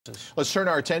Let's turn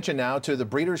our attention now to the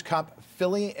Breeders' Cup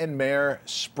Filly and Mare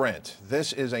Sprint.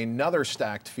 This is another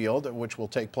stacked field which will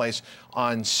take place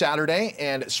on Saturday,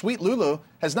 and Sweet Lulu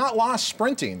has not lost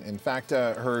sprinting. In fact,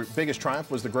 her biggest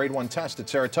triumph was the Grade 1 test at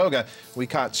Saratoga. We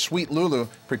caught Sweet Lulu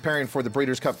preparing for the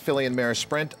Breeders' Cup Filly and Mare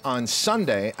Sprint on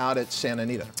Sunday out at Santa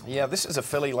Anita. Yeah, this is a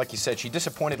filly, like you said. She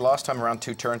disappointed last time around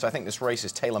 2 turns. I think this race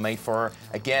is tailor-made for her.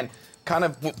 Again, kind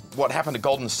of what happened to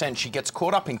Golden Scent. She gets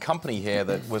caught up in company here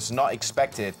that was not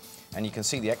expected. And you can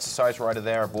see the exercise rider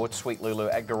there aboard Sweet Lulu,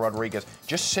 Edgar Rodriguez,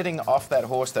 just sitting off that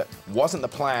horse that wasn't the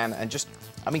plan and just,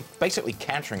 I mean, basically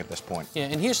cantering at this point. Yeah,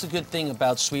 and here's the good thing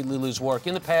about Sweet Lulu's work.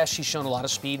 In the past, she's shown a lot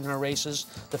of speed in her races.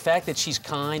 The fact that she's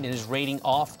kind and is rating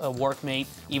off a workmate,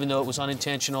 even though it was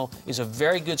unintentional, is a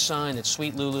very good sign that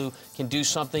Sweet Lulu can do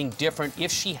something different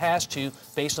if she has to,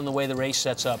 based on the way the race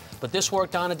sets up. But this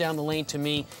work, Donna down the lane, to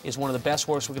me, is one of the best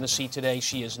works we're going to see today.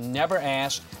 She is never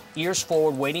asked, ears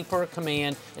forward, waiting for a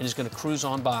command, and is going to cruise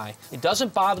on by. It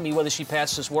doesn't bother me whether she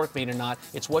passes this workmate or not.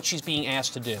 It's what she's being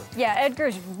asked to do. Yeah,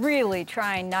 Edgar's really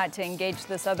trying not to engage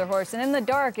this other horse. And in the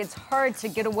dark, it's hard to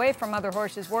get away from other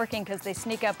horses working because they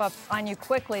sneak up on you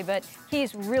quickly. But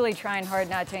he's really trying hard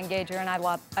not to engage her, and I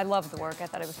love the work. I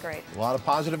thought it was great. A lot of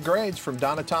positive grades from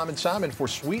Donna, Tom, and Simon for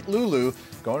Sweet Lulu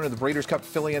going to the Breeders' Cup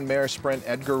Filly and Mare Sprint.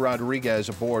 Edgar Rodriguez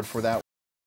aboard for that